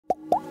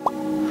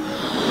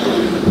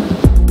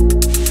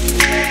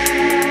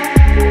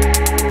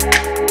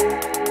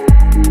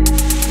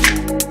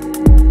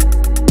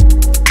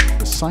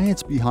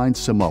science behind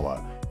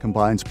Simoa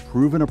combines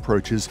proven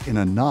approaches in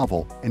a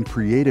novel and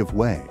creative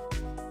way,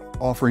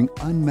 offering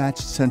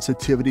unmatched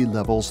sensitivity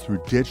levels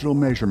through digital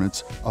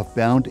measurements of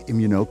bound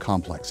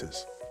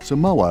immunocomplexes.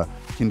 Simoa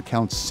can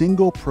count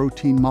single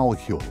protein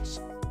molecules,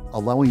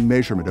 allowing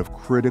measurement of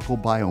critical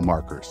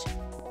biomarkers,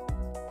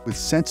 with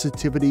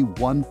sensitivity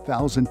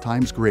 1,000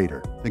 times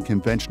greater than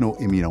conventional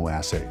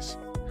immunoassays.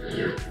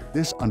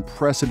 This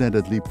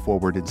unprecedented leap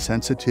forward in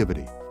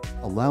sensitivity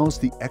allows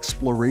the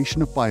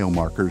exploration of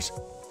biomarkers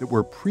that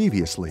were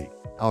previously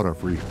out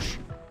of reach.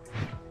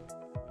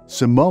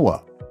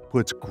 Simoa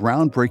puts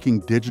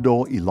groundbreaking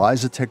digital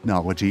ELISA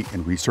technology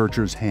in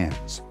researchers'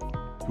 hands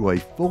through a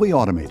fully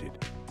automated,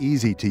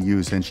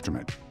 easy-to-use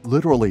instrument,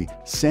 literally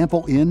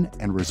sample in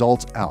and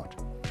results out,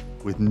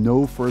 with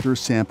no further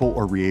sample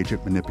or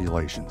reagent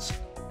manipulations.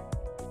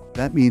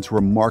 That means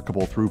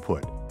remarkable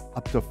throughput,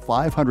 up to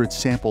 500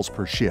 samples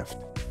per shift,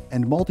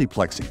 and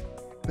multiplexing,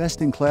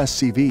 best-in-class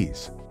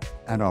CVS,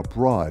 and a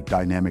broad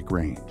dynamic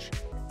range.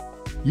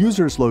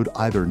 Users load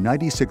either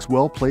 96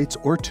 well plates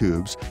or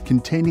tubes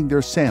containing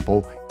their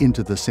sample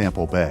into the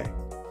sample bay.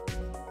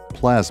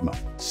 Plasma,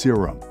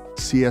 serum,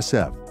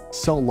 CSF,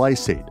 cell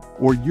lysate,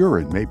 or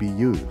urine may be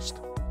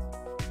used.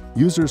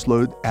 Users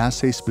load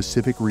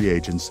assay-specific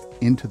reagents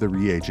into the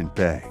reagent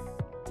bay.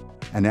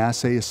 An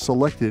assay is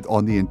selected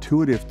on the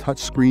intuitive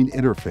touchscreen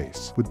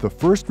interface, with the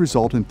first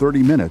result in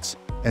 30 minutes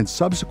and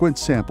subsequent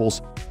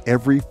samples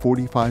every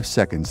 45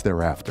 seconds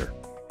thereafter.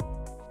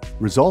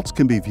 Results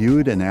can be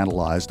viewed and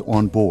analyzed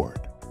on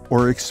board,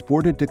 or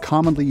exported to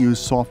commonly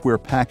used software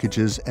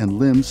packages and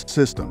LIMS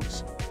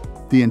systems.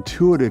 The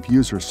intuitive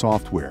user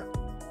software,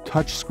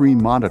 touchscreen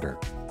monitor,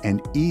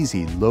 and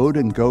easy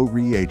load-and-go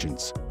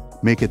reagents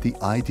make it the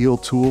ideal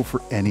tool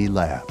for any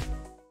lab.